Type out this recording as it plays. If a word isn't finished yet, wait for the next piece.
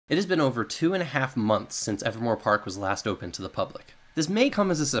It has been over 2.5 months since Evermore Park was last open to the public. This may come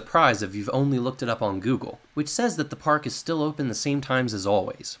as a surprise if you've only looked it up on Google, which says that the park is still open the same times as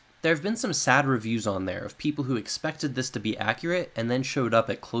always. There have been some sad reviews on there of people who expected this to be accurate and then showed up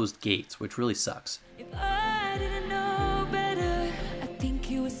at closed gates, which really sucks. If I didn't know better, I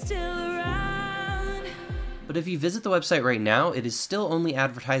think you were still around. But if you visit the website right now, it is still only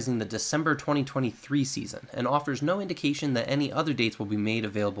advertising the December 2023 season and offers no indication that any other dates will be made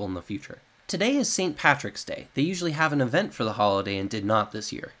available in the future. Today is St. Patrick's Day. They usually have an event for the holiday and did not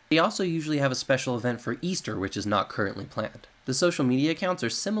this year. They also usually have a special event for Easter, which is not currently planned. The social media accounts are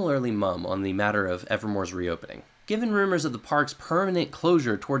similarly mum on the matter of Evermore's reopening. Given rumors of the park's permanent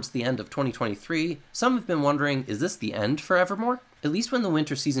closure towards the end of 2023, some have been wondering, is this the end for Evermore? At least when the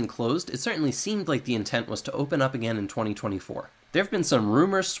winter season closed, it certainly seemed like the intent was to open up again in 2024. There have been some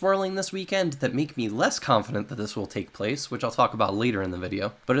rumors swirling this weekend that make me less confident that this will take place, which I'll talk about later in the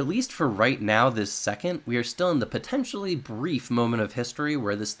video, but at least for right now, this second, we are still in the potentially brief moment of history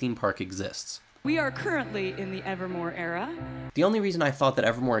where this theme park exists. We are currently in the Evermore era. The only reason I thought that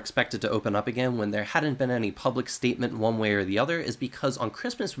Evermore expected to open up again when there hadn't been any public statement one way or the other is because on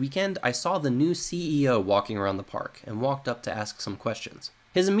Christmas weekend I saw the new CEO walking around the park and walked up to ask some questions.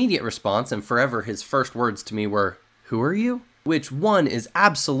 His immediate response, and forever his first words to me, were, "Who are you?" Which, one, is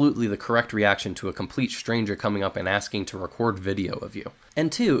absolutely the correct reaction to a complete stranger coming up and asking to record video of you.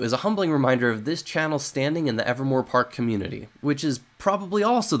 And two, is a humbling reminder of this channel's standing in the Evermore Park community, which is probably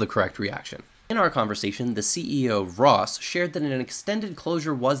also the correct reaction. In our conversation, the CEO, Ross, shared that an extended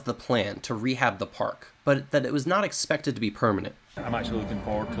closure was the plan to rehab the park, but that it was not expected to be permanent. I'm actually looking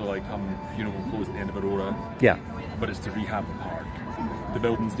forward to we'll close at the end of Aurora. Yeah. But it's to rehab the park. The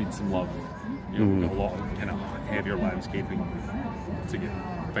buildings need some love. We've got a lot of kind of heavier landscaping to get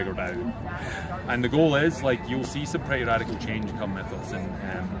figured out. And the goal is, you'll see some pretty radical change come with us,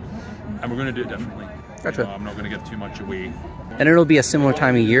 and we're going to do it differently. Gotcha. I'm not going to give too much away. And it'll be a similar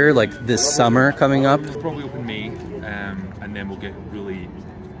time of year, like this summer coming up? It's probably open May, and then we'll get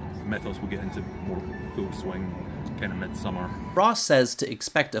Mythos will get into more full swing kind of midsummer. Ross says to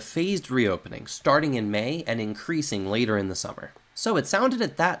expect a phased reopening starting in May and increasing later in the summer. So it sounded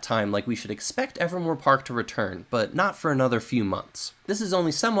at that time like we should expect Evermore Park to return, but not for another few months. This is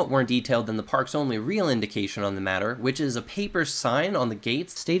only somewhat more detailed than the park's only real indication on the matter, which is a paper sign on the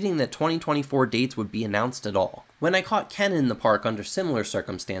gates stating that 2024 dates would be announced at all. When I caught Ken in the park under similar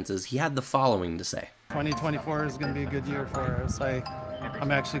circumstances, he had the following to say. 2024 is going to be a good year for us.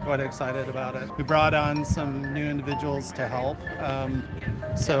 I'm actually quite excited about it. We brought on some new individuals to help.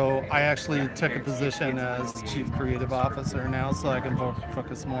 So I actually took a position as Chief Creative Officer now, so I can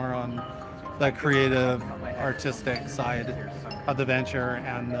focus more on the creative, artistic side of the venture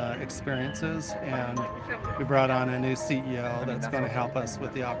and the experiences. And we brought on a new CEO that's going to help us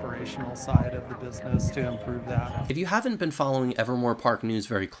with the operational side of the business to improve that. If you haven't been following Evermore Park news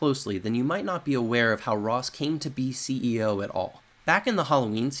very closely, then you might not be aware of how Ross came to be CEO at all. Back in the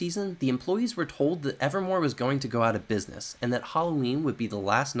Halloween season, the employees were told that Evermore was going to go out of business, and that Halloween would be the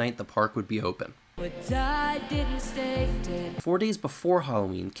last night the park would be open. 4 days before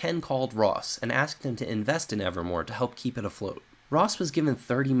Halloween, Ken called Ross and asked him to invest in Evermore to help keep it afloat. Ross was given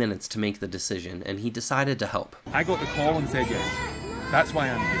 30 minutes to make the decision, and he decided to help. I got the call and said yes. That's why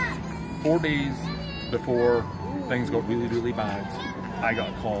I'm here. 4 days before things got really, really bad, I got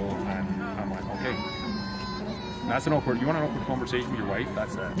a call and I'm like, okay. That's an awkward, you want an awkward conversation with your wife?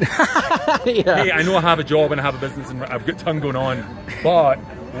 That's it. Yeah. Hey, I know I have a job and I have a business and I've got a ton going on, but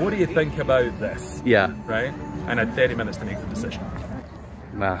what do you think about this? Yeah. Right? And I had 30 minutes to make the decision.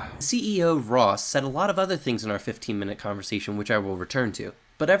 Wow. CEO Ross said a lot of other things in our 15-minute conversation, which I will return to.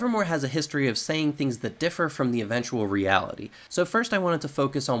 But Evermore has a history of saying things that differ from the eventual reality. So first I wanted to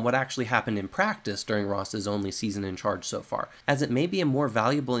focus on what actually happened in practice during Ross's only season in charge so far, as it may be a more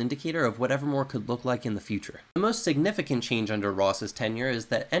valuable indicator of what Evermore could look like in the future. The most significant change under Ross's tenure is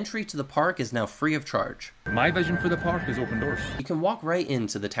that entry to the park is now free of charge. My vision for the park is open doors. You can walk right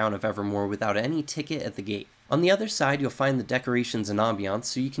into the town of Evermore without any ticket at the gate. On the other side, you'll find the decorations and ambiance,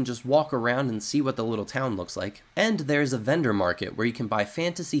 so you can just walk around and see what the little town looks like. And there's a vendor market where you can buy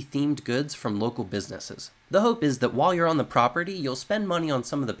fantasy-themed goods from local businesses. The hope is that while you're on the property, you'll spend money on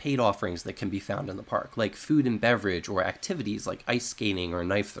some of the paid offerings that can be found in the park, like food and beverage or activities like ice skating or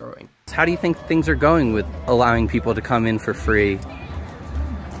knife throwing. How do you think things are going with allowing people to come in for free?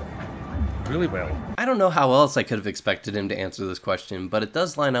 Really well. I don't know how else I could have expected him to answer this question, but it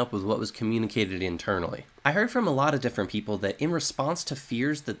does line up with what was communicated internally. I heard from a lot of different people that in response to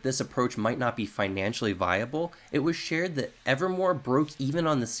fears that this approach might not be financially viable, it was shared that Evermore broke even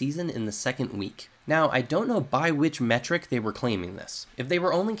on the season in the second week. Now, I don't know by which metric they were claiming this. If they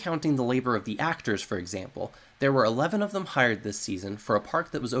were only counting the labor of the actors, for example, there were 11 of them hired this season for a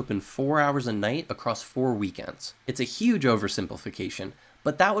park that was open 4 hours a night across 4 weekends. It's a huge oversimplification,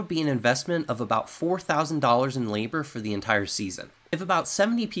 but that would be an investment of about $4,000 in labor for the entire season. If about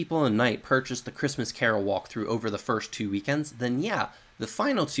 70 people a night purchased the Christmas Carol walkthrough over the first 2 weekends, then yeah, the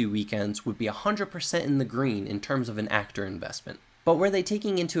final 2 weekends would be 100% in the green in terms of an actor investment. But were they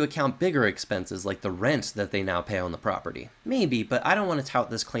taking into account bigger expenses like the rent that they now pay on the property? Maybe, but I don't want to tout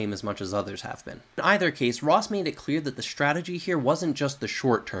this claim as much as others have been. In either case, Ross made it clear that the strategy here wasn't just the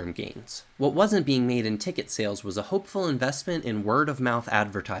short-term gains. What wasn't being made in ticket sales was a hopeful investment in word-of-mouth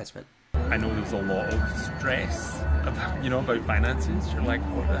advertisement. I know there's a lot of stress about, about finances. You're like,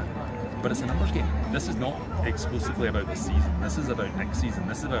 what the? But it's a numbers game. This is not exclusively about this season. This is about next season.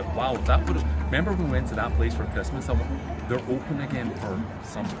 This is about, wow, that would have, remember when we went to that place for Christmas? They're open again for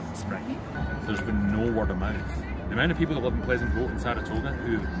summer and spring. There's been no word of mouth. The amount of people that live in Pleasant Grove and Saratoga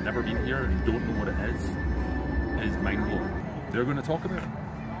who've never been here and don't know what it is mind-blowing. They're going to talk about it,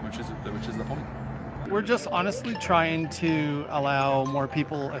 which is the point. We're just honestly trying to allow more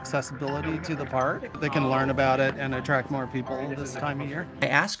people accessibility to the park. They can learn about it and attract more people this time of year. I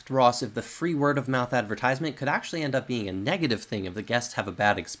asked Ross if the free word-of-mouth advertisement could actually end up being a negative thing if the guests have a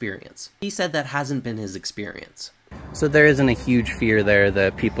bad experience. He said that hasn't been his experience. So there isn't a huge fear there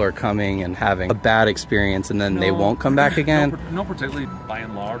that people are coming and having a bad experience and then they won't come back again? Not particularly. By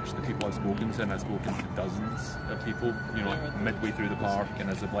and large, the people I've spoken to, and I've spoken to dozens of people, midway through the park and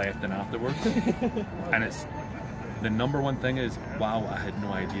as they've left and afterwards. And it's, the number one thing is, wow, I had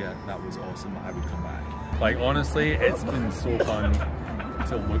no idea, that was awesome, I would come back. Like, honestly, it's been so fun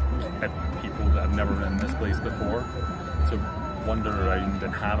to look at people that have never been in this place before, to wander around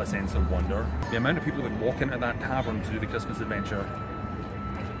and have a sense of wonder. The amount of people that walk into that tavern to do the Christmas adventure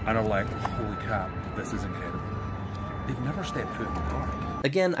and are like, holy crap, this is incredible. They've never stepped foot in the park.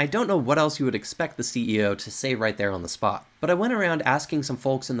 Again, I don't know what else you would expect the CEO to say right there on the spot, but I went around asking some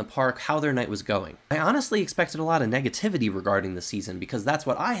folks in the park how their night was going. I honestly expected a lot of negativity regarding the season because that's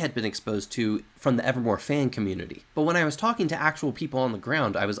what I had been exposed to from the Evermore fan community. But when I was talking to actual people on the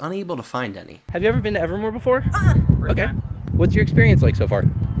ground, I was unable to find any. Have you ever been to Evermore before? Okay. What's your experience like so far?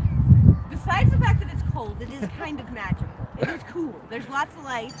 Besides the fact that it's cold, it is kind of magical. It is cool. There's lots of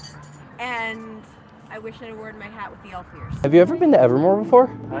lights, and I wish I had worn my hat with the elf ears. Have you ever been to Evermore before?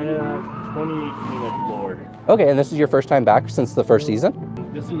 I have 2018 explored. Okay, and this is your first time back since the first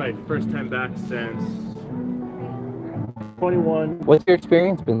season? This is my first time back since 21. What's your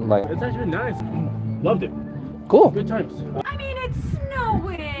experience been like? It's actually been nice. Loved it. Cool. Good times. I mean, it's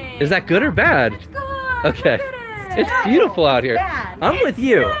snowing. Is that good or bad? It's good. Okay. Look at it. It's beautiful out here. Bad. I'm with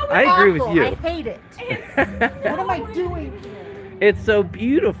you. I agree with you. I hate it. What am I doing here? It's so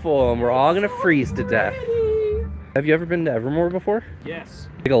beautiful and we're all gonna freeze to death. Have you ever been to Evermore before? Yes.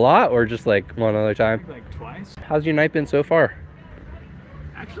 Like a lot or just like one other time? Like twice. How's your night been so far?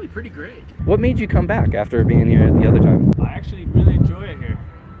 Actually pretty great. What made you come back after being here the other time? I actually really enjoy it here.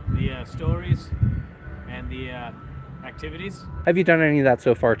 The stories and the activities. Have you done any of that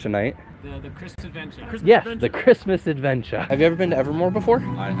so far tonight? The Christmas adventure. Yes, the Christmas adventure. Have you ever been to Evermore before?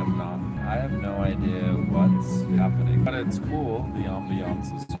 I have not. I have no idea what's happening, but it's cool. The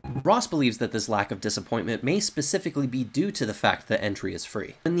ambiance is. Ross believes that this lack of disappointment may specifically be due to the fact that entry is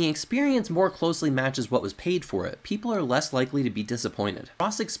free. When the experience more closely matches what was paid for it, people are less likely to be disappointed.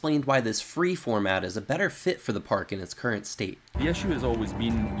 Ross explained why this free format is a better fit for the park in its current state. The issue has always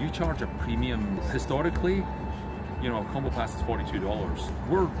been, you charge a premium. Historically, a combo pass is $42.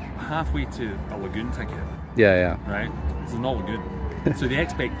 We're halfway to a lagoon ticket, Yeah. right? This is not lagoon. So the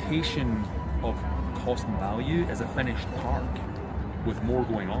expectation of cost and value is a finished park with more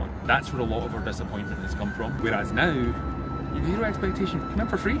going on. That's where a lot of our disappointment has come from. Whereas now, you have zero expectation. Come in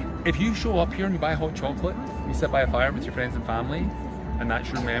for free. If you show up here and you buy hot chocolate, you sit by a fire with your friends and family, and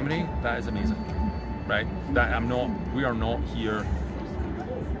that's your memory, that is amazing, right? We are not here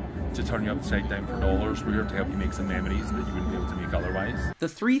to turn you upside down for dollars. We're here to help you make some memories that you wouldn't be able to make otherwise. The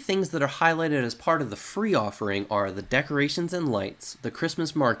 3 things that are highlighted as part of the free offering are the decorations and lights, the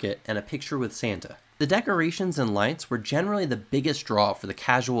Christmas market, and a picture with Santa. The decorations and lights were generally the biggest draw for the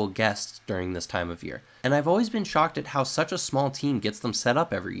casual guests during this time of year, and I've always been shocked at how such a small team gets them set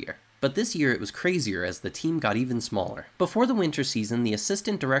up every year. But this year it was crazier as the team got even smaller. Before the winter season, the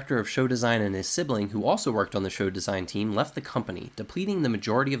assistant director of show design and his sibling, who also worked on the show design team, left the company, depleting the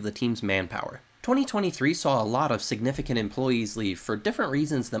majority of the team's manpower. 2023 saw a lot of significant employees leave for different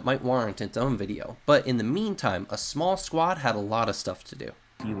reasons that might warrant its own video, but in the meantime, a small squad had a lot of stuff to do.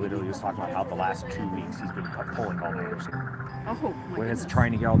 He literally was talking about how the last 2 weeks he's been pulling all nighters. Oh, When it's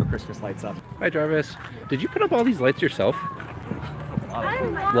trying to get all the Christmas lights up. Hi, Jarvis. Did you put up all these lights yourself?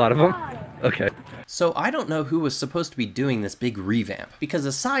 A lot of them? Okay. So I don't know who was supposed to be doing this big revamp, because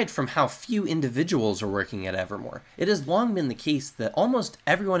aside from how few individuals are working at Evermore, it has long been the case that almost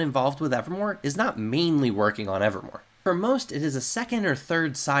everyone involved with Evermore is not mainly working on Evermore. For most, it is a second or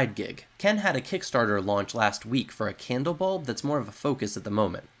third side gig. Ken had a Kickstarter launch last week for a candle bulb that's more of a focus at the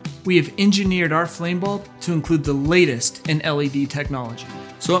moment. We have engineered our flame bulb to include the latest in LED technology.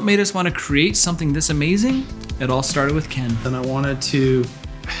 So what made us want to create something this amazing? It all started with Ken. And I wanted to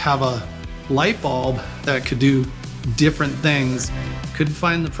have a light bulb that could do different things. Couldn't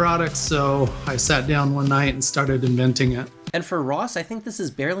find the product, so I sat down one night and started inventing it. And for Ross, I think this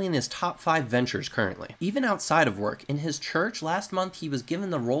is barely in his top 5 ventures currently. Even outside of work, in his church last month he was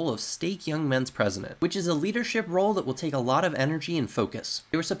given the role of Stake Young Men's president, which is a leadership role that will take a lot of energy and focus.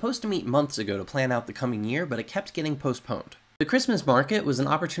 They were supposed to meet months ago to plan out the coming year, but it kept getting postponed. The Christmas market was an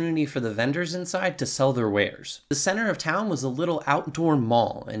opportunity for the vendors inside to sell their wares. The center of town was a little outdoor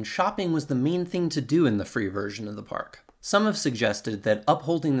mall, and shopping was the main thing to do in the free version of the park. Some have suggested that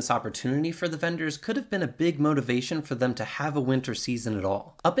upholding this opportunity for the vendors could have been a big motivation for them to have a winter season at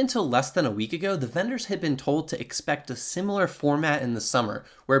all. Up until less than a week ago, the vendors had been told to expect a similar format in the summer,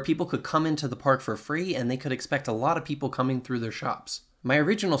 where people could come into the park for free and they could expect a lot of people coming through their shops. My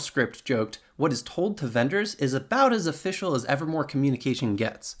original script joked, "What is told to vendors is about as official as Evermore communication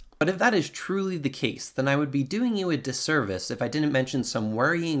gets." But if that is truly the case, then I would be doing you a disservice if I didn't mention some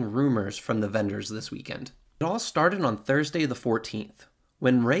worrying rumors from the vendors this weekend. It all started on Thursday the 14th,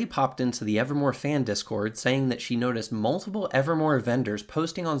 when Ray popped into the Evermore fan Discord saying that she noticed multiple Evermore vendors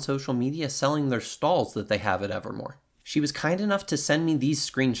posting on social media selling their stalls that they have at Evermore. She was kind enough to send me these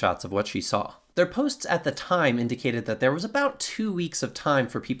screenshots of what she saw. Their posts at the time indicated that there was about 2 weeks of time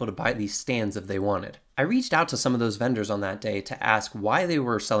for people to buy these stands if they wanted. I reached out to some of those vendors on that day to ask why they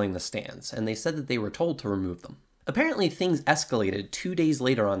were selling the stands, and they said that they were told to remove them. Apparently things escalated 2 days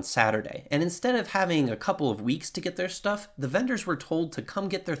later on Saturday, and instead of having a couple of weeks to get their stuff, the vendors were told to come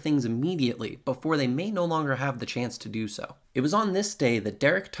get their things immediately before they may no longer have the chance to do so. It was on this day that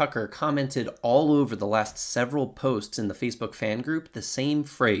Derek Tucker commented all over the last several posts in the Facebook fan group the same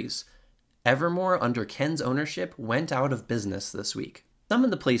phrase, "Evermore under Ken's ownership went out of business this week." Some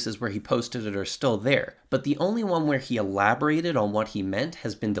of the places where he posted it are still there, but the only one where he elaborated on what he meant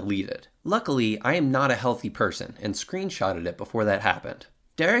has been deleted. Luckily, I am not a healthy person and screenshotted it before that happened.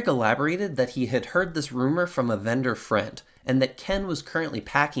 Derek elaborated that he had heard this rumor from a vendor friend, and that Ken was currently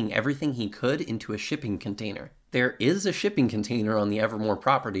packing everything he could into a shipping container. There is a shipping container on the Evermore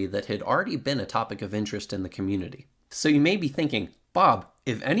property that had already been a topic of interest in the community. So you may be thinking, Bob,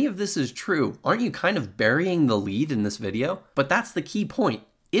 if any of this is true, aren't you kind of burying the lead in this video? But that's the key point,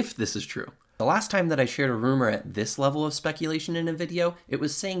 if this is true. The last time that I shared a rumor at this level of speculation in a video, it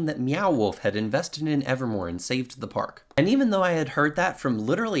was saying that Meow Wolf had invested in Evermore and saved the park. And even though I had heard that from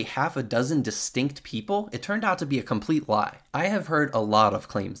literally half a dozen distinct people, it turned out to be a complete lie. I have heard a lot of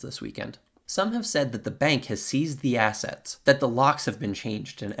claims this weekend. Some have said that the bank has seized the assets, that the locks have been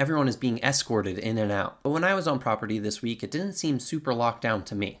changed, and everyone is being escorted in and out. But when I was on property this week, it didn't seem super locked down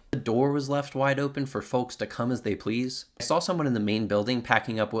to me. The door was left wide open for folks to come as they please. I saw someone in the main building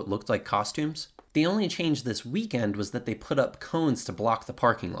packing up what looked like costumes. The only change this weekend was that they put up cones to block the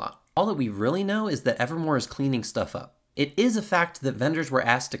parking lot. All that we really know is that Evermore is cleaning stuff up. It is a fact that vendors were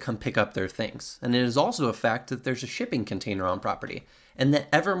asked to come pick up their things, and it is also a fact that there's a shipping container on property, and that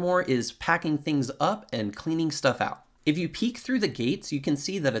Evermore is packing things up and cleaning stuff out. If you peek through the gates, you can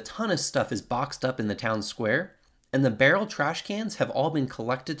see that a ton of stuff is boxed up in the town square, and the barrel trash cans have all been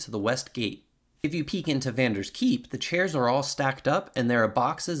collected to the west gate. If you peek into Vander's Keep, the chairs are all stacked up and there are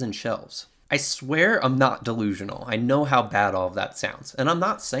boxes and shelves. I swear I'm not delusional. I know how bad all of that sounds. And I'm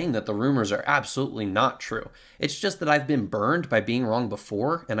not saying that the rumors are absolutely not true. It's just that I've been burned by being wrong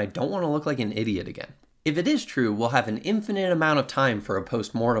before, and I don't want to look like an idiot again. If it is true, we'll have an infinite amount of time for a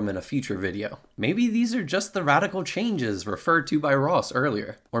post-mortem in a future video. Maybe these are just the radical changes referred to by Ross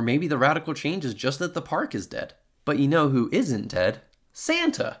earlier. Or maybe the radical change is just that the park is dead. But you know who isn't dead?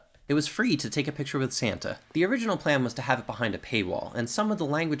 Santa! It was free to take a picture with Santa. The original plan was to have it behind a paywall, and some of the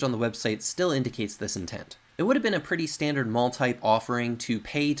language on the website still indicates this intent. It would have been a pretty standard mall-type offering to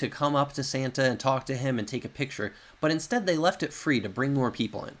pay to come up to Santa and talk to him and take a picture, but instead they left it free to bring more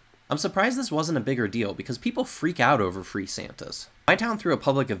people in. I'm surprised this wasn't a bigger deal because people freak out over free Santas. My town threw a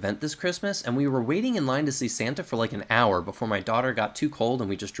public event this Christmas, and we were waiting in line to see Santa for like an hour before my daughter got too cold and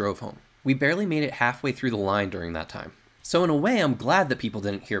we just drove home. We barely made it halfway through the line during that time. So in a way, I'm glad that people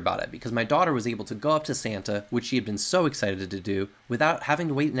didn't hear about it, because my daughter was able to go up to Santa, which she had been so excited to do, without having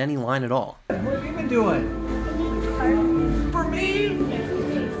to wait in any line at all. What have you been doing? For me?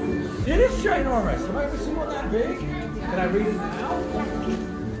 It is ginormous. Have I ever seen one that big? Can I read it now?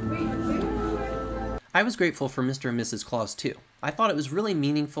 I was grateful for Mr. and Mrs. Claus too. I thought it was really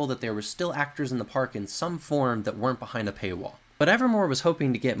meaningful that there were still actors in the park in some form that weren't behind a paywall. But Evermore was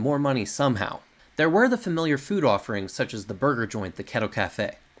hoping to get more money somehow. There were the familiar food offerings such as the burger joint, the Kettle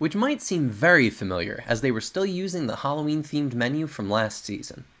Cafe, which might seem very familiar as they were still using the Halloween themed menu from last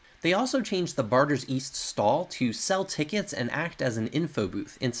season. They also changed the Barter's East stall to sell tickets and act as an info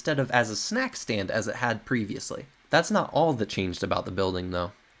booth instead of as a snack stand as it had previously. That's not all that changed about the building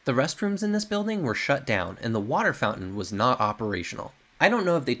though. The restrooms in this building were shut down and the water fountain was not operational. I don't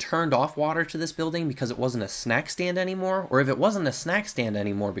know if they turned off water to this building because it wasn't a snack stand anymore, or if it wasn't a snack stand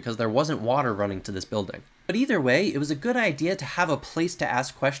anymore because there wasn't water running to this building. But either way, it was a good idea to have a place to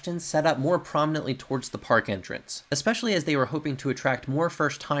ask questions set up more prominently towards the park entrance, especially as they were hoping to attract more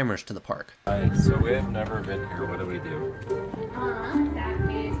first-timers to the park. Alright, so we've never been here. What do we do?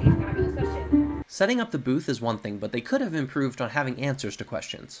 That is a fabulous question. Setting up the booth is one thing, but they could have improved on having answers to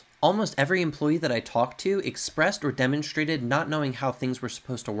questions. Almost every employee that I talked to expressed or demonstrated not knowing how things were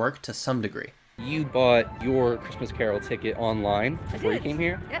supposed to work to some degree. You bought your Christmas Carol ticket online before you came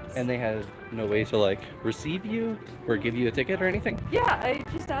here? Yep. And they had no way to like receive you or give you a ticket or anything? Yeah, I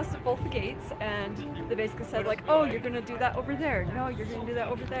just asked at both the gates, and they basically said like, oh, you're gonna do that over there. No, you're gonna do that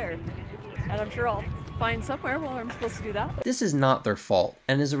over there. And I'm sure I'll find somewhere where I'm supposed to do that. This is not their fault,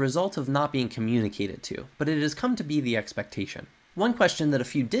 and is a result of not being communicated to, but it has come to be the expectation. One question that a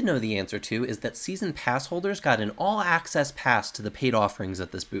few did know the answer to is that season pass holders got an all-access pass to the paid offerings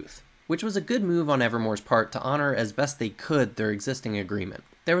at this booth, which was a good move on Evermore's part to honor as best they could their existing agreement.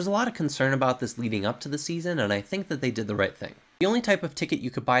 There was a lot of concern about this leading up to the season, and I think that they did the right thing. The only type of ticket you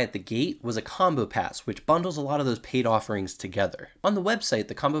could buy at the gate was a combo pass, which bundles a lot of those paid offerings together. On the website,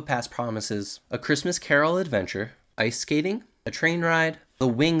 the combo pass promises a Christmas Carol adventure, ice skating, a train ride, the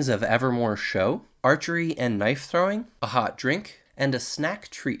Wings of Evermore show, archery and knife throwing, a hot drink, and a snack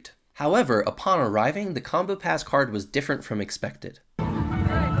treat. However, upon arriving, the combo pass card was different from expected.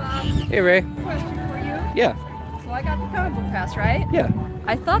 Hey Ray. Question for you. Yeah. So I got the combo pass, right? Yeah.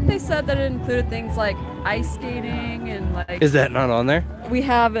 I thought they said that it included things like ice skating and like... Is that not on there? We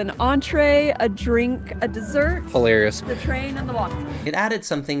have an entree, a drink, a dessert, Hilarious. the train, and the walkthrough. It added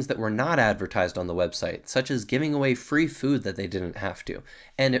some things that were not advertised on the website, such as giving away free food that they didn't have to,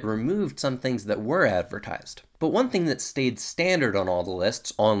 and it removed some things that were advertised. But one thing that stayed standard on all the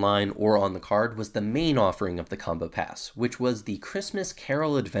lists, online or on the card, was the main offering of the combo pass, which was the Christmas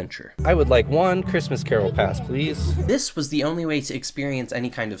Carol Adventure. I would like one Christmas Carol pass, please. This was the only way to experience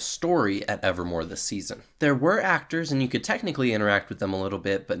any kind of story at Evermore this season. There were actors and you could technically interact with them a little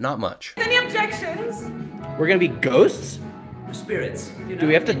bit, but not much. Any objections? We're gonna be ghosts? Spirits. You know? Do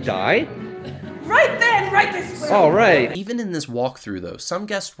we have to die? Right then, right this way. All right. Even in this walkthrough though, some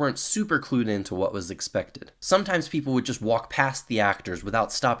guests weren't super clued into what was expected. Sometimes people would just walk past the actors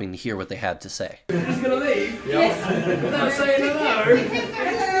without stopping to hear what they had to say. Who's gonna leave? Yes. Without saying hello.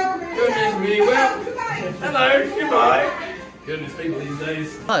 Goodness me, well, hello, goodbye. Goodness people these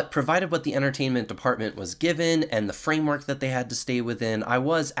days. But provided what the entertainment department was given and the framework that they had to stay within, I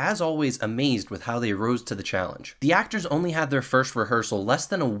was, as always, amazed with how they rose to the challenge. The actors only had their first rehearsal less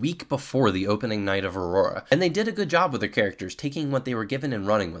than a week before the opening night of Aurora, and they did a good job with their characters, taking what they were given and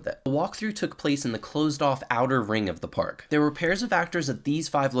running with it. The walkthrough took place in the closed-off outer ring of the park. There were pairs of actors at these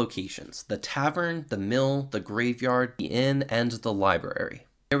 5 locations: the tavern, the mill, the graveyard, the inn, and the library.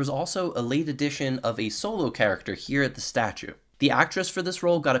 There was also a late addition of a solo character here at the statue. The actress for this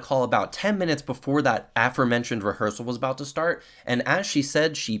role got a call about 10 minutes before that aforementioned rehearsal was about to start, and as she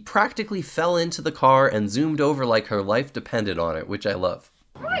said, she practically fell into the car and zoomed over like her life depended on it, which I love.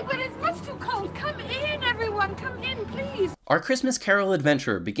 Right, but it's much too cold. Come in, everyone. Come in, please. Our Christmas Carol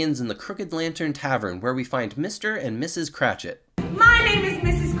adventure begins in the Crooked Lantern Tavern, where we find Mr. and Mrs. Cratchit. My name is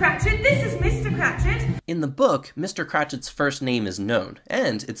Mrs. Cratchit. This is Mr. Cratchit. In the book, Mr. Cratchit's first name is known,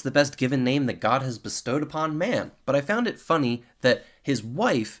 and it's the best given name that God has bestowed upon man, but I found it funny that his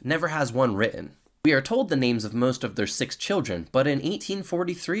wife never has one written. We are told the names of most of their 6 children, but in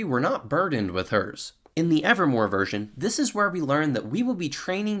 1843 we're not burdened with hers. In the Evermore version, this is where we learn that we will be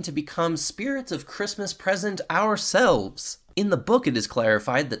training to become spirits of Christmas present ourselves. In the book, it is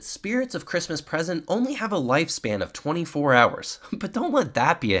clarified that spirits of Christmas present only have a lifespan of 24 hours, but don't let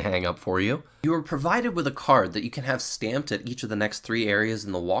that be a hang-up for you. You are provided with a card that you can have stamped at each of the next 3 areas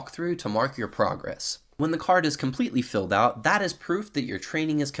in the walkthrough to mark your progress. When the card is completely filled out, that is proof that your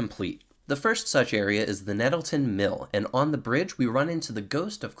training is complete. The first such area is the Nettleton Mill, and on the bridge we run into the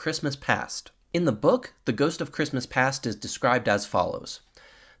Ghost of Christmas Past. In the book, the Ghost of Christmas Past is described as follows.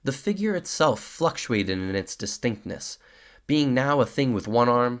 The figure itself fluctuated in its distinctness, being now a thing with one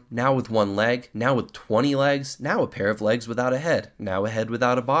arm, now with one leg, now with 20 legs, now a pair of legs without a head, now a head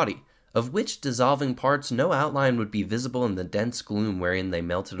without a body, of which dissolving parts no outline would be visible in the dense gloom wherein they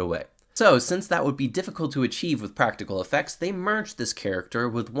melted away. So, since that would be difficult to achieve with practical effects, they merged this character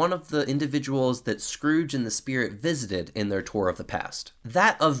with one of the individuals that Scrooge and the Spirit visited in their tour of the past.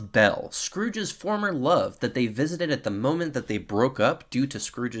 That of Belle, Scrooge's former love that they visited at the moment that they broke up due to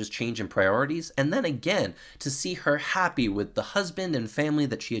Scrooge's change in priorities, and then again to see her happy with the husband and family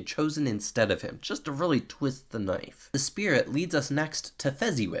that she had chosen instead of him, just to really twist the knife. The Spirit leads us next to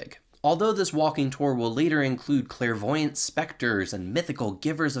Fezziwig. Although this walking tour will later include clairvoyant specters and mythical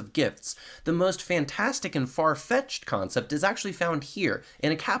givers of gifts, the most fantastic and far-fetched concept is actually found here,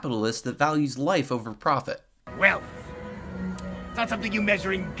 in a capitalist that values life over profit. Wealth. It's not something you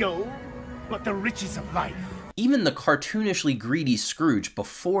measure in gold, but the riches of life. Even the cartoonishly greedy Scrooge,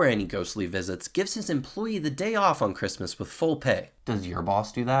 before any ghostly visits, gives his employee the day off on Christmas with full pay. Does your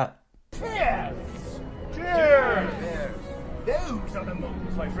boss do that? Cheers! Cheers! Those are the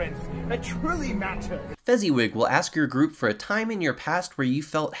moments, my friends, that truly matter. Fezziwig will ask your group for a time in your past where you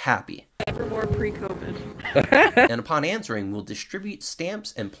felt happy. Evermore pre-COVID. And upon answering, will distribute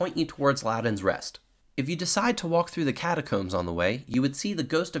stamps and point you towards Aladdin's Rest. If you decide to walk through the catacombs on the way, you would see the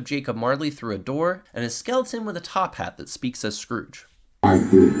ghost of Jacob Marley through a door and a skeleton with a top hat that speaks as Scrooge. I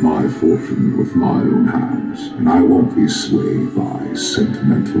built my fortune with my own hands, and I won't be swayed by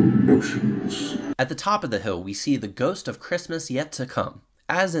sentimental notions. At the top of the hill, we see the ghost of Christmas yet to come.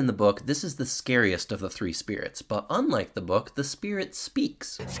 As in the book, this is the scariest of the three spirits, but unlike the book, the spirit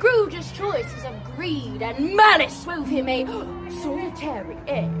speaks. Scrooge's choices of greed and malice wove him a solitary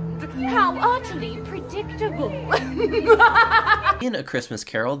end. How utterly predictable. In A Christmas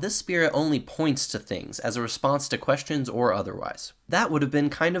Carol, this spirit only points to things as a response to questions or otherwise. That would have been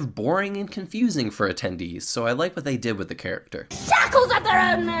kind of boring and confusing for attendees, so I like what they did with the character. Shackles of their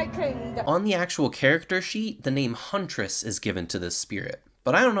own making! On the actual character sheet, the name Huntress is given to this spirit.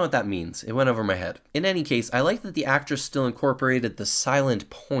 But I don't know what that means. It went over my head. In any case, I like that the actress still incorporated the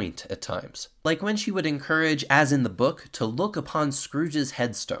silent point at times. Like when she would encourage, as in the book, to look upon Scrooge's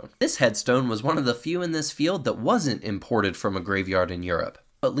headstone. This headstone was one of the few in this field that wasn't imported from a graveyard in Europe.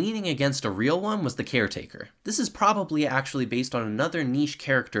 But leaning against a real one was the caretaker. This is probably actually based on another niche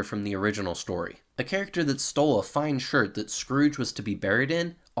character from the original story. A character that stole a fine shirt that Scrooge was to be buried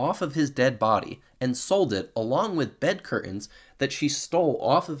in off of his dead body and sold it along with bed curtains that she stole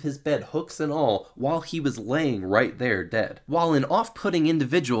off of his bed, hooks and all, while he was laying right there dead. While an off-putting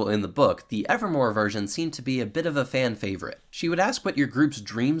individual in the book, the Evermore version seemed to be a bit of a fan favorite. She would ask what your group's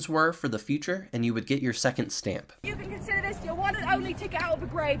dreams were for the future, and you would get your second stamp. You can consider this your one and only ticket out of a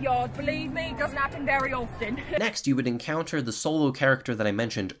graveyard. Believe me, it doesn't happen very often. Next, you would encounter the solo character that I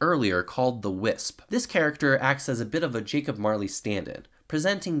mentioned earlier called the Wisp. This character acts as a bit of a Jacob Marley stand-in,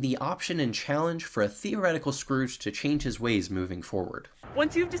 presenting the option and challenge for a theoretical Scrooge to change his ways moving forward.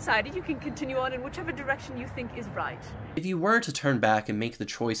 Once you've decided, you can continue on in whichever direction you think is right. If you were to turn back and make the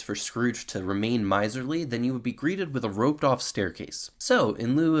choice for Scrooge to remain miserly, then you would be greeted with a roped-off staircase. So,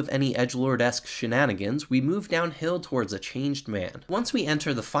 in lieu of any edgelord-esque shenanigans, we move downhill towards a changed man. Once we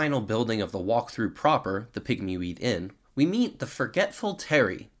enter the final building of the walkthrough proper, the Pygmyweed Inn, we meet the forgetful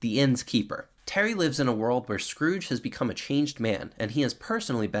Terry, the inn's keeper. Terry lives in a world where Scrooge has become a changed man, and he has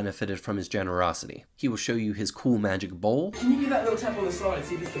personally benefited from his generosity. He will show you his cool magic bowl. Can you give that little tap on the side and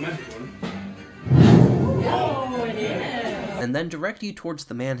see if it's the magic one? Oh, it is. And then direct you towards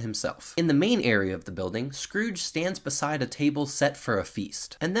the man himself. In the main area of the building, Scrooge stands beside a table set for a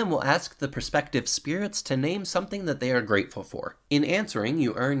feast, and then will ask the prospective spirits to name something that they are grateful for. In answering,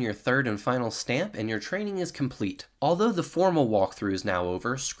 you earn your third and final stamp, and your training is complete. Although the formal walkthrough is now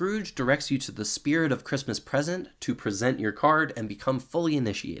over, Scrooge directs you to the Spirit of Christmas Present to present your card and become fully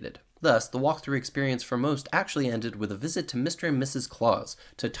initiated. Thus, the walkthrough experience for most actually ended with a visit to Mr. and Mrs. Claus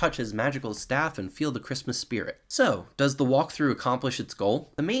to touch his magical staff and feel the Christmas spirit. So, does the walkthrough accomplish its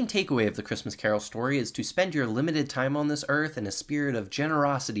goal? The main takeaway of the Christmas Carol story is to spend your limited time on this earth in a spirit of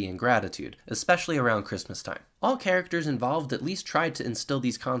generosity and gratitude, especially around Christmas time. All characters involved at least tried to instill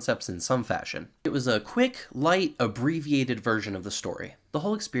these concepts in some fashion. It was a quick, light, abbreviated version of the story. The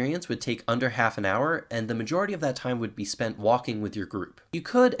whole experience would take under half an hour, and the majority of that time would be spent walking with your group. You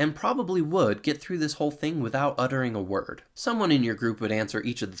could, and probably would, get through this whole thing without uttering a word. Someone in your group would answer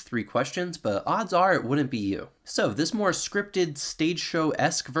each of the 3 questions, but odds are it wouldn't be you. So this more scripted stage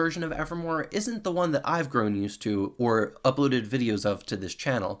show-esque version of Evermore isn't the one that I've grown used to or uploaded videos of to this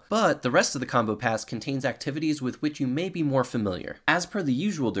channel, but the rest of the combo pass contains activities with which you may be more familiar. As per the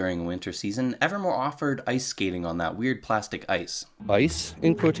usual during a winter season, Evermore offered ice skating on that weird plastic ice. Ice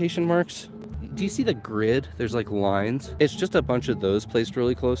in quotation marks? Do you see the grid? There's like lines. It's just a bunch of those placed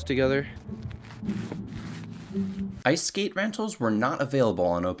really close together. Ice skate rentals were not available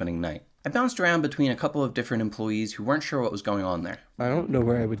on opening night. I bounced around between a couple of different employees who weren't sure what was going on there. I don't know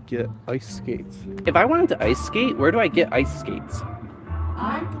where I would get ice skates. If I wanted to ice skate, where do I get ice skates?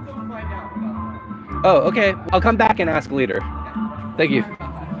 I'm gonna find out. Oh, okay. I'll come back and ask later. Thank you.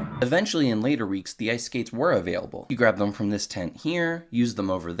 Eventually, in later weeks, the ice skates were available. You grab them from this tent here, use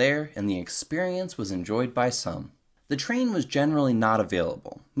them over there, and the experience was enjoyed by some. The train was generally not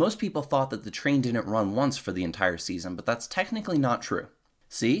available. Most people thought that the train didn't run once for the entire season, but that's technically not true.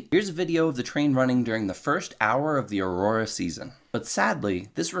 See, here's a video of the train running during the first hour of the Aurora season. But sadly,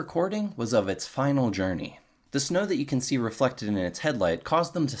 this recording was of its final journey. The snow that you can see reflected in its headlight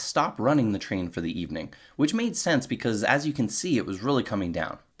caused them to stop running the train for the evening, which made sense because as you can see it was really coming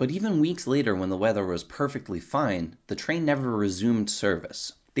down. But even weeks later when the weather was perfectly fine, the train never resumed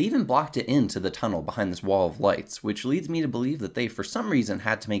service. They even blocked it into the tunnel behind this wall of lights, which leads me to believe that they for some reason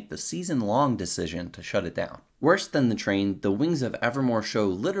had to make the season-long decision to shut it down. Worse than the train, the Wings of Evermore show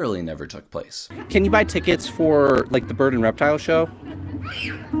literally never took place. Can you buy tickets for like the Bird and Reptile show?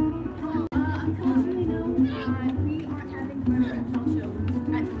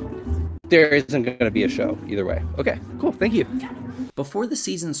 There isn't going to be a show either way. Okay, cool, thank you. Before the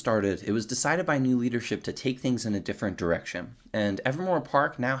season started, it was decided by new leadership to take things in a different direction, and Evermore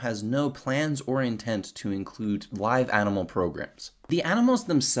Park now has no plans or intent to include live animal programs. The animals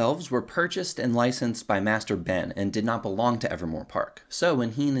themselves were purchased and licensed by Master Ben and did not belong to Evermore Park, so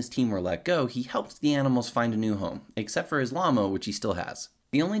when he and his team were let go, he helped the animals find a new home, except for his llama, which he still has.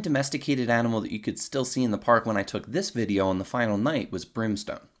 The only domesticated animal that you could still see in the park when I took this video on the final night was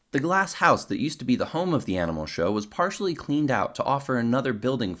Brimstone. The glass house that used to be the home of the animal show was partially cleaned out to offer another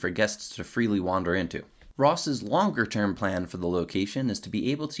building for guests to freely wander into. Ross's longer-term plan for the location is to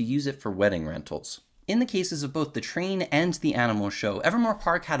be able to use it for wedding rentals. In the cases of both the train and the animal show, Evermore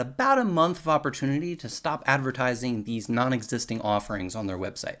Park had about a month of opportunity to stop advertising these non-existing offerings on their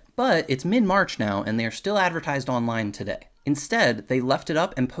website. But it's mid-March now and they're still advertised online today. Instead, they left it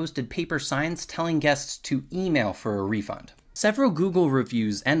up and posted paper signs telling guests to email for a refund. Several Google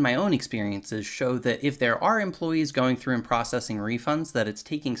reviews and my own experiences show that if there are employees going through and processing refunds, that it's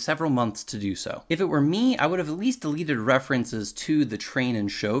taking several months to do so. If it were me, I would have at least deleted references to the train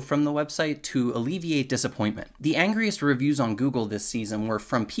and show from the website to alleviate disappointment. The angriest reviews on Google this season were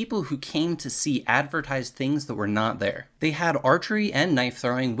from people who came to see advertised things that were not there. They had archery and knife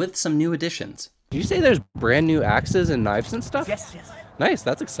throwing with some new additions. Did you say there's brand new axes and knives and stuff? Yes, yes. Nice,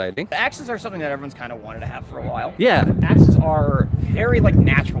 that's exciting. The axes are something that everyone's kind of wanted to have for a while. Yeah. Axes are very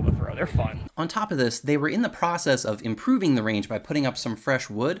natural to throw. They're fun. On top of this, they were in the process of improving the range by putting up some fresh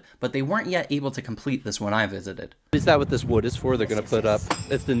wood, but they weren't yet able to complete this when I visited. Is that what this wood is for? They're going to put up,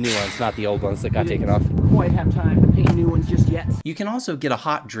 it's the new ones, not the old ones that got taken off. Quite have time to paint new ones just yet. You can also get a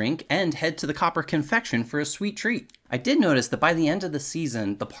hot drink and head to the Copper Confection for a sweet treat. I did notice that by the end of the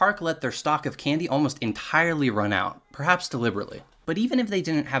season, the park let their stock of candy almost entirely run out, perhaps deliberately. But even if they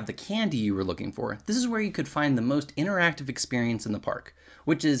didn't have the candy you were looking for, this is where you could find the most interactive experience in the park,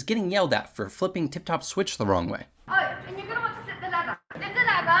 which is getting yelled at for flipping Tip Top Switch the wrong way. Oh, and you're gonna want to flip the lever. Flip the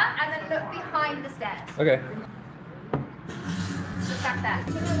lever and then look behind the stairs. Okay. Look back there.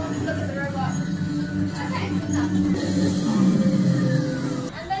 Look at the robot. Okay, and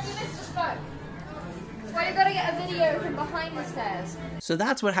then you missed a spoke. So you gotta get a video from behind the stairs. So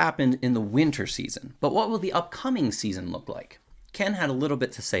that's what happened in the winter season, but what will the upcoming season look like? Ken had a little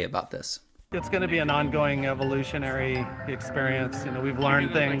bit to say about this. It's going to be an ongoing evolutionary experience. You know, we've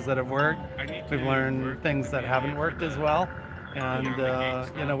learned things that have worked. We've learned things that haven't worked as well. And,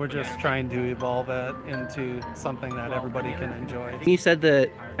 you know, we're just trying to evolve it into something that everybody can enjoy. You said that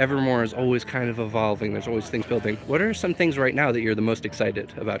Evermore is always kind of evolving. There's always things building. What are some things right now that you're the most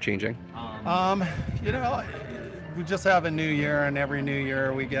excited about changing? You know, we just have a new year, and every new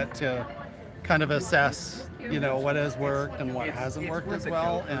year we get to kind of assess, you know, what has worked and what hasn't worked as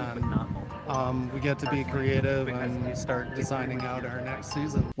well. And we get to be creative and start designing out our next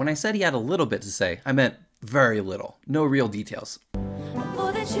season. When I said he had a little bit to say, I meant very little. No real details.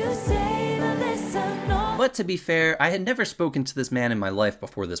 But to be fair, I had never spoken to this man in my life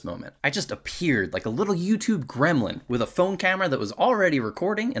before this moment. I just appeared like a little YouTube gremlin with a phone camera that was already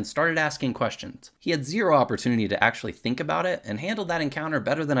recording and started asking questions. He had zero opportunity to actually think about it and handled that encounter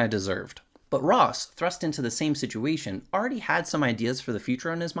better than I deserved. But Ross, thrust into the same situation, already had some ideas for the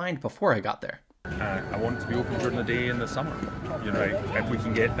future on his mind before I got there. I want it to be open during the day in the summer. You know, if we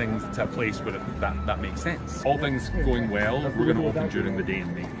can get things to a place where that makes sense. All things going well, we're going to open during the day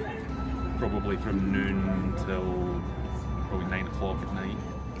in May. Probably from noon till probably 9 o'clock at night.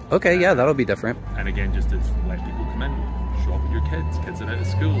 Okay, yeah, that'll be different. And again, just to let people come in, show up with your kids that are out of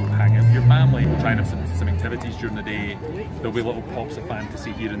school, hang out with your family. We'll try and have some activities during the day. There'll be little pops of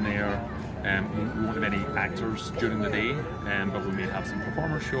fantasy here and there. We won't have any actors during the day, but we may have some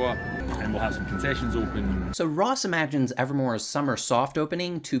performers show up, and we'll have some concessions open. So Ross imagines Evermore's summer soft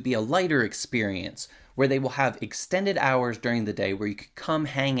opening to be a lighter experience, where they will have extended hours during the day where you could come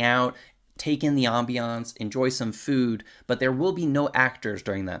hang out, take in the ambiance, enjoy some food, but there will be no actors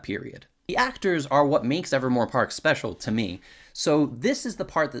during that period. The actors are what makes Evermore Park special to me, so this is the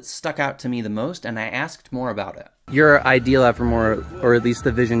part that stuck out to me the most, and I asked more about it. Your ideal Evermore, or at least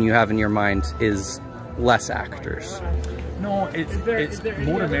the vision you have in your mind, is less actors. No, it's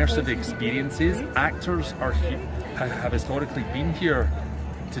more immersive experiences. Actors have historically been here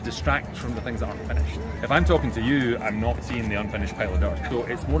to distract from the things that aren't finished. If I'm talking to you, I'm not seeing the unfinished pile of dirt. So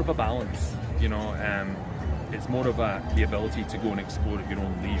it's more of a balance, you know. It's more of the ability to go and explore at your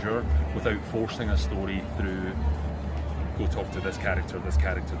own leisure without forcing a story through, go talk to this character.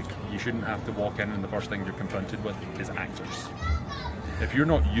 You shouldn't have to walk in and the first thing you're confronted with is actors. If you're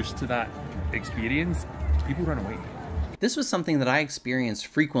not used to that experience, people run away. This was something that I experienced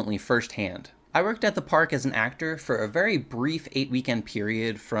frequently firsthand. I worked at the park as an actor for a very brief 8-weekend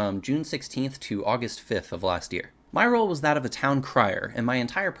period from June 16th to August 5th of last year. My role was that of a town crier, and my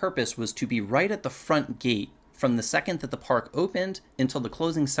entire purpose was to be right at the front gate from the second that the park opened until the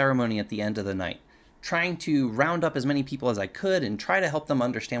closing ceremony at the end of the night, trying to round up as many people as I could and try to help them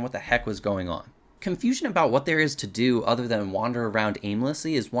understand what the heck was going on. Confusion about what there is to do other than wander around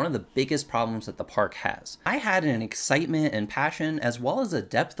aimlessly is one of the biggest problems that the park has. I had an excitement and passion as well as a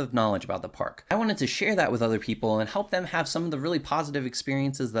depth of knowledge about the park. I wanted to share that with other people and help them have some of the really positive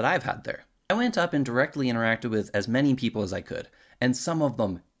experiences that I've had there. I went up and directly interacted with as many people as I could, and some of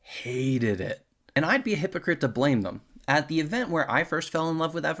them hated it. And I'd be a hypocrite to blame them. At the event where I first fell in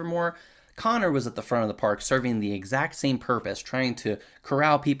love with Evermore, Connor was at the front of the park serving the exact same purpose, trying to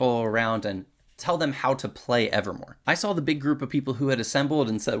corral people around and tell them how to play Evermore. I saw the big group of people who had assembled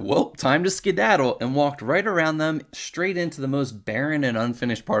and said, well, time to skedaddle, and walked right around them straight into the most barren and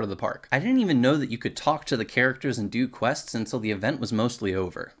unfinished part of the park. I didn't even know that you could talk to the characters and do quests until the event was mostly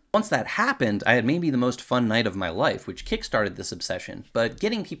over. Once that happened, I had maybe the most fun night of my life, which kickstarted this obsession, but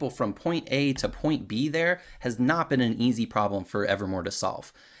getting people from point A to point B there has not been an easy problem for Evermore to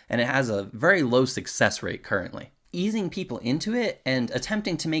solve, and it has a very low success rate currently. Easing people into it and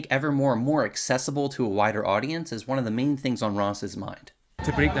attempting to make Evermore more accessible to a wider audience is one of the main things on Ross's mind.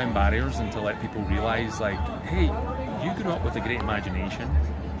 To break down barriers and to let people realize, like, hey, you grew up with a great imagination,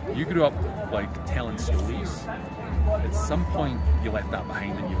 you grew up like telling stories. At some point you left that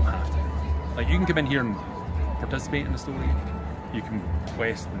behind and you don't have to. Like, you can come in here and participate in the story, you can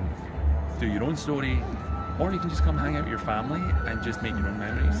quest and do your own story, or you can just come hang out with your family and just make your own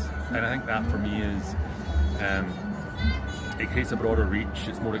memories. And I think that for me is, it creates a broader reach,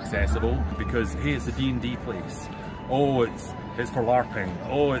 it's more accessible, because hey, it's a D&D place, oh it's for LARPing,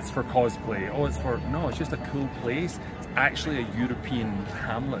 oh it's for cosplay, oh it's for, no, it's just a cool place. It's actually a European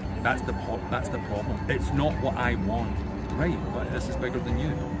hamlet. That's the problem. It's not what I want, right, but this is bigger than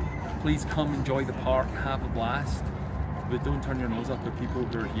you. Please come enjoy the park, have a blast, but don't turn your nose up at people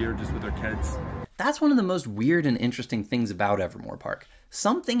who are here just with their kids. That's one of the most weird and interesting things about Evermore Park.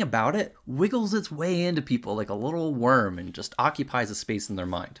 Something about it wiggles its way into people like a little worm and just occupies a space in their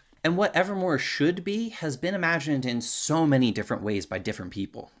mind. And what Evermore should be has been imagined in so many different ways by different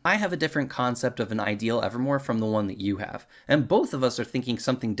people. I have a different concept of an ideal Evermore from the one that you have, and both of us are thinking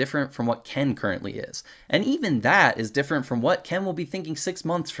something different from what Ken currently is. And even that is different from what Ken will be thinking 6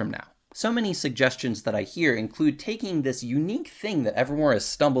 months from now. So many suggestions that I hear include taking this unique thing that Evermore has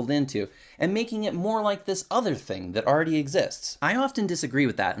stumbled into and making it more like this other thing that already exists. I often disagree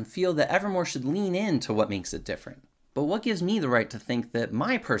with that and feel that Evermore should lean into what makes it different. But what gives me the right to think that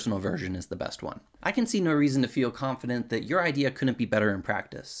my personal version is the best one? I can see no reason to feel confident that your idea couldn't be better in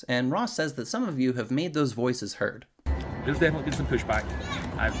practice, and Ross says that some of you have made those voices heard. There's definitely been some pushback.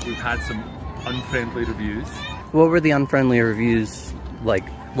 We've had some unfriendly reviews. What were the unfriendly reviews like?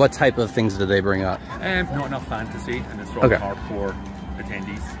 What type of things did they bring up? Not enough fantasy, and it's from hardcore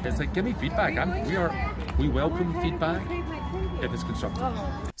attendees. It's like, give me feedback. We welcome feedback if it's constructive.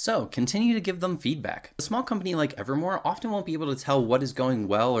 So continue to give them feedback. A small company like Evermore often won't be able to tell what is going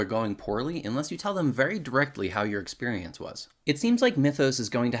well or going poorly unless you tell them very directly how your experience was. It seems like Mythos is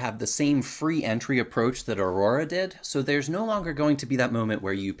going to have the same free entry approach that Aurora did, so there's no longer going to be that moment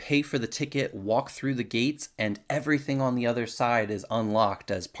where you pay for the ticket, walk through the gates, and everything on the other side is unlocked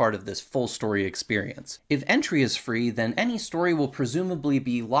as part of this full story experience. If entry is free, then any story will presumably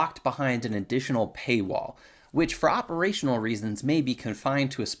be locked behind an additional paywall, which for operational reasons may be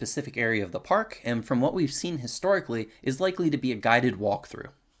confined to a specific area of the park, and from what we've seen historically, is likely to be a guided walkthrough.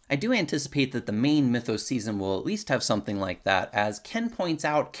 I do anticipate that the main Mythos season will at least have something like that, as Ken points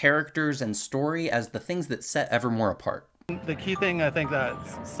out characters and story as the things that set Evermore apart. The key thing I think that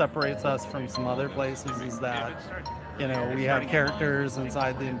separates us from some other places is that, you know, we have characters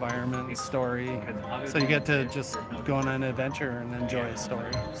inside the environment and story, so you get to just go on an adventure and enjoy a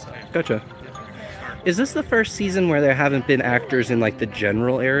story. So. Gotcha. Is this the first season where there haven't been actors in like the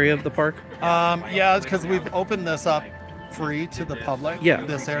general area of the park? Yeah, it's because we've opened this up free to the public,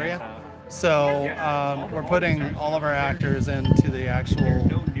 this area. So we're putting all of our actors into the actual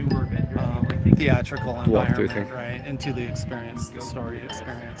theatrical environment, right, into the experience, the story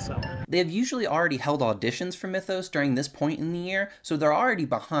experience. So they have usually already held auditions for Mythos during this point in the year, so they're already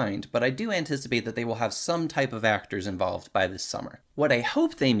behind, but I do anticipate that they will have some type of actors involved by this summer. What I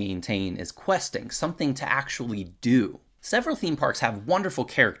hope they maintain is questing, something to actually do. Several theme parks have wonderful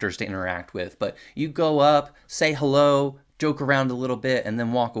characters to interact with, but you go up, say hello, joke around a little bit, and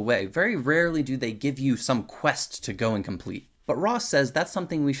then walk away. Very rarely do they give you some quest to go and complete. But Ross says that's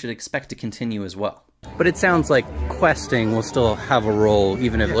something we should expect to continue as well. But it sounds like questing will still have a role,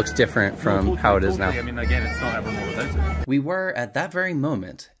 even if it looks different from how it is now. I mean, again, it's not Evermore without it. We were, at that very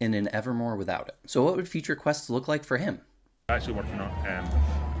moment, in an Evermore without it. So what would future quests look like for him? I'm actually working on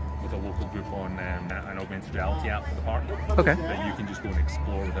with a local group on an augmented reality app for the park. Okay. That you can just go and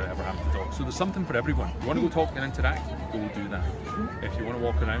explore without ever having to talk. So there's something for everyone. If you want to go talk and interact, go do that. If you want to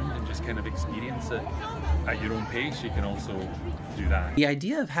walk around and just kind of experience it at your own pace, you can also do that. The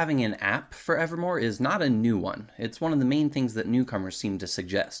idea of having an app for Evermore is not a new one. It's one of the main things that newcomers seem to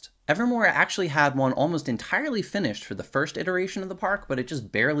suggest. Evermore actually had one almost entirely finished for the first iteration of the park, but it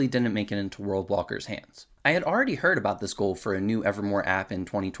just barely didn't make it into World Walker's hands. I had already heard about this goal for a new Evermore app in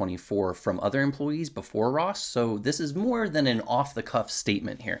 2024 from other employees before Ross, so this is more than an off-the-cuff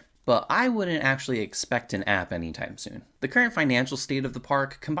statement here. But I wouldn't actually expect an app anytime soon. The current financial state of the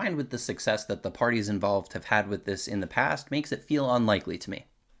park, combined with the success that the parties involved have had with this in the past, makes it feel unlikely to me.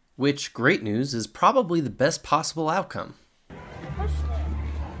 Which, great news, is probably the best possible outcome.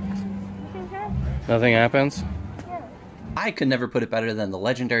 Nothing happens? I could never put it better than the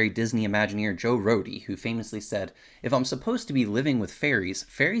legendary Disney Imagineer Joe Rohde, who famously said, "If I'm supposed to be living with fairies,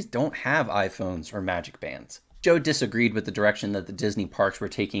 fairies don't have iPhones or magic bands." Joe disagreed with the direction that the Disney parks were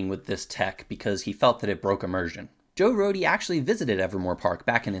taking with this tech because he felt that it broke immersion. Joe Rohde actually visited Evermore Park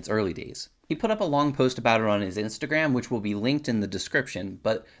back in its early days. He put up a long post about it on his Instagram, which will be linked in the description,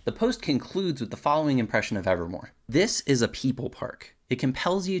 but the post concludes with the following impression of Evermore. "This is a people park. It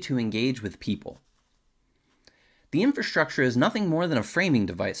compels you to engage with people. The infrastructure is nothing more than a framing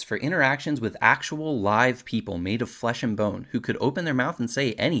device for interactions with actual live people made of flesh and bone who could open their mouth and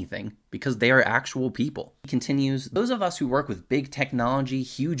say anything because they are actual people." He continues, "Those of us who work with big technology,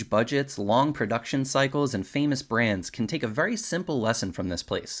 huge budgets, long production cycles, and famous brands can take a very simple lesson from this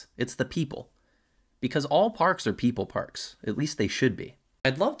place. It's the people. Because all parks are people parks. At least they should be."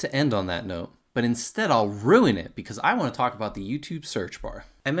 I'd love to end on that note, but instead I'll ruin it because I want to talk about the YouTube search bar.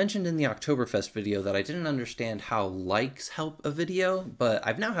 I mentioned in the Oktoberfest video that I didn't understand how likes help a video, but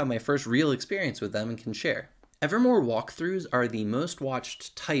I've now had my first real experience with them and can share. Evermore walkthroughs are the most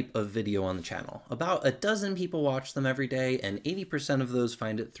watched type of video on the channel. About a dozen people watch them every day, and 80% of those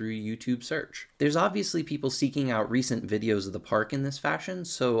find it through YouTube search. There's obviously people seeking out recent videos of the park in this fashion,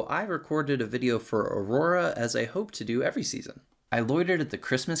 so I recorded a video for Aurora as I hope to do every season. I loitered at the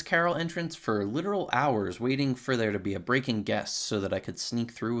Christmas Carol entrance for literal hours waiting for there to be a breaking guest so that I could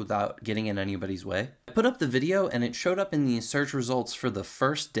sneak through without getting in anybody's way. I put up the video and it showed up in the search results for the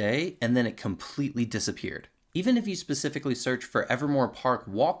first day and then it completely disappeared. Even if you specifically search for Evermore Park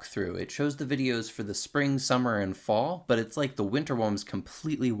walkthrough, it shows the videos for the spring, summer, and fall, but it's like the winter one's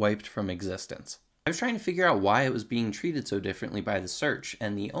completely wiped from existence. I was trying to figure out why it was being treated so differently by the search,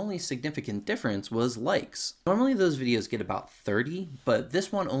 and the only significant difference was likes. Normally those videos get about 30, but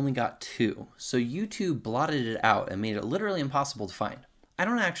this one only got 2, so YouTube blotted it out and made it literally impossible to find. I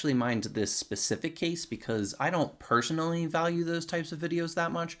don't actually mind this specific case because I don't personally value those types of videos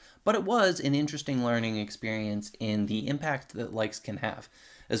that much, but it was an interesting learning experience in the impact that likes can have,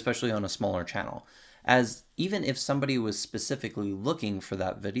 especially on a smaller channel. as even if somebody was specifically looking for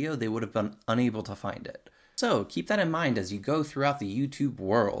that video, they would have been unable to find it. So keep that in mind as you go throughout the YouTube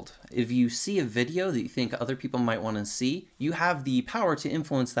world. If you see a video that you think other people might want to see, you have the power to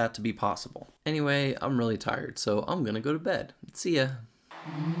influence that to be possible. Anyway, I'm really tired, so I'm gonna go to bed. See ya.